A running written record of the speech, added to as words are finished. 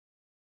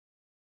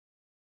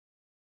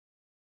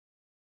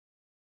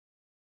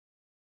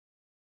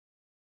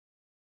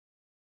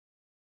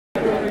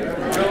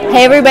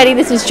Hey everybody,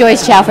 this is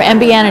Joyce Chow for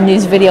MBN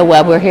News Video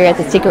Web. We're here at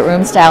the Secret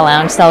Room Style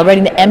Lounge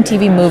celebrating the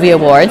MTV Movie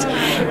Awards.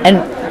 And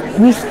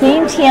we've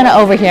seen Tiana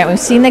over here and we've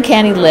seen the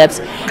CandyLipz.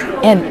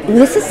 And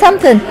this is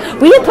something,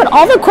 we had put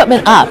all the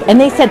equipment up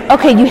and they said,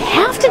 okay, you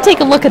have to take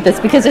a look at this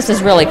because this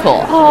is really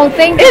cool. Oh,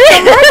 thank you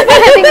so much for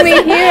having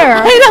me here.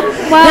 I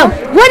know. Wow. Now,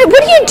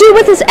 what do you do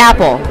with this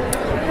apple?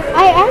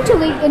 I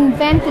actually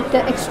invented the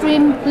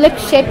Xtreme lip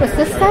shaper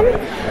system.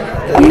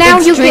 Now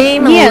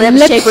Xtreme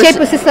lip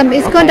shaper system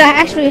is going to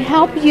actually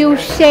help you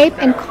shape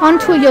and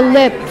contour your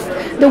lips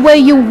the way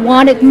you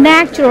want it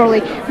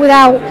naturally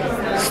without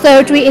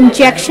surgery,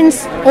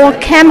 injections, or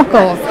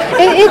chemicals.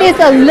 It is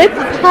a lip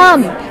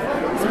pump.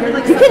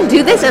 You can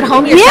do this at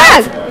home yourself?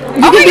 Yes,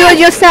 you can do it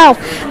yourself.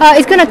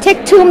 It's going to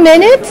take 2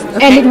 minutes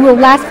and it will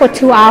last for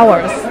 2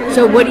 hours.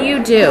 So what do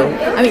you do?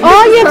 I mean,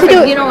 all you have to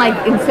do, you know, like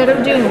instead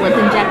of doing lip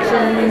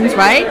injections,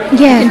 right?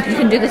 Yeah. You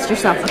can do this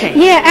yourself. Okay.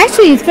 Yeah,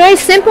 actually, it's very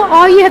simple.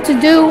 All you have to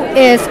do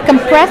is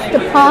compress the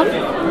pump.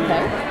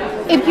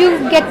 Okay. If you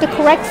get the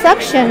correct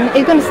suction,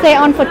 it's going to stay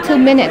on for 2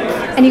 minutes,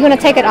 and you're going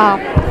to take it off.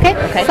 Okay.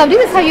 Okay. So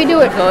this is how you do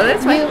it. Go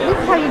this way. This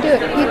is how you do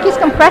it. You just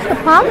compress the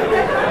pump.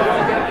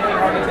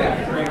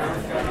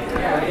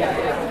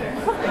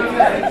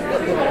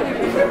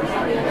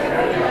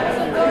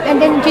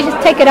 And then you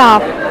just take it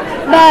off.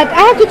 But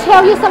I have to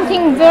tell you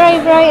something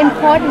very, very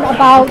important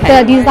about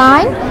the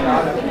design.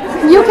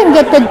 You can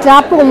get the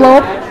double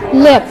lobe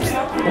lips,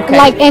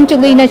 like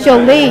Angelina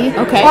Jolie,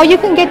 or you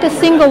can get the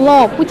single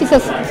lobe, which is a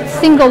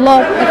single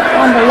lobe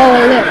on the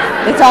lower lip.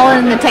 It's all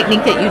in the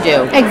technique that you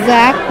do.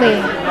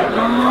 Exactly.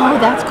 Oh,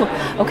 that's cool.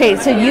 Okay,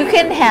 so you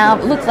can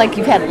have, looks like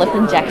you've had lip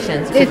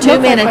injections for 2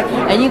 minutes,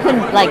 and you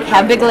can like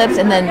have big lips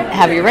and then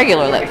have your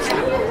regular lips.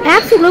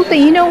 Absolutely.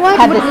 You know what?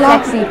 Have the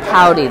sexy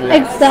pouty lips.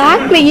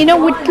 Exactly. You know,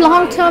 with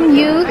long-term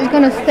use, it's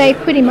going to stay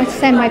pretty much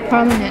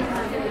semi-permanent.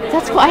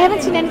 That's cool. I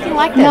haven't seen anything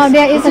like this. No,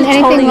 there isn't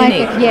anything totally like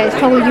unique. it. Yeah, it's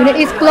totally unique.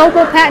 It's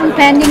global patent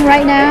pending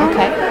right now.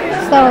 Okay.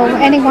 So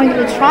anyone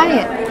can try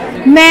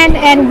it. Men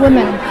and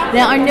women.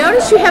 Now, I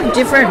noticed you have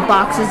different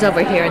boxes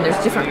over here, and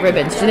there's different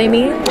ribbons. Do they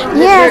mean?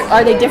 Yes.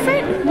 Are they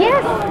different?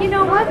 Yes. You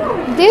know what?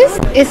 This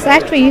is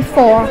actually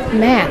for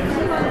men.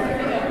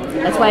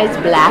 That's why it's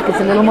black. It's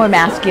a little more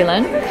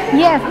masculine.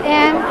 Yes,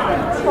 and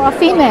for a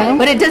female.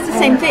 But it does the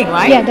same thing,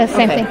 right? Yeah, it does the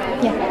same thing.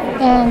 Yeah.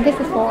 And this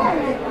is for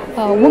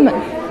a woman.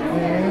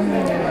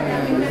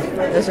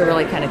 Those are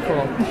really kind of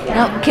cool.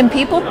 Now, can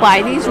people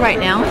buy these right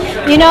now?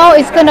 You know,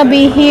 it's going to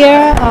be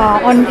here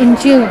in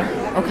June.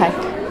 Okay.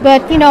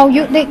 But, you know,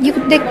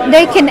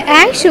 they can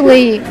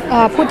actually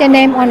put their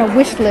name on a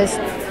wish list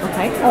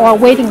or a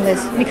waiting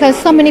list because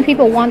so many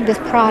people want this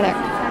product.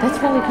 That's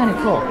really kind of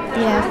cool.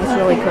 Yeah. It's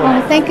really cool.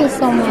 Oh, thank you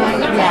so much.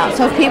 Yeah.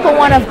 So if people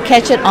want to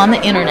catch it on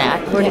the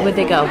internet, where would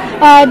they go?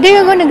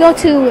 They're going to go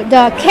to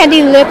the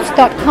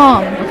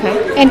CandyLipz.com.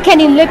 Okay. And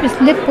CandyLipz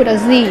is lip with a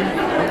Z.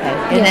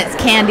 Okay. And that's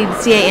Candy,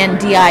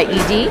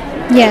 C-A-N-D-I-E-D?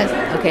 Yes.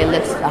 Okay,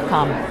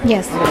 lips.com.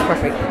 Yes. Okay,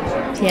 perfect.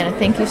 Tiana,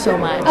 thank you so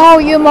much. Oh,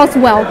 you're most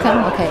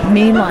welcome. Okay.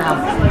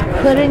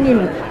 Meanwhile, put in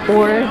your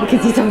order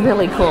because these are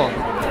really cool.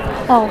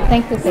 Oh,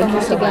 thank you so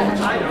much again.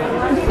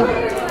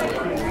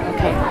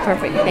 Okay,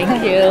 perfect.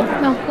 Thank you.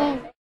 No,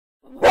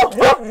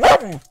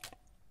 thanks.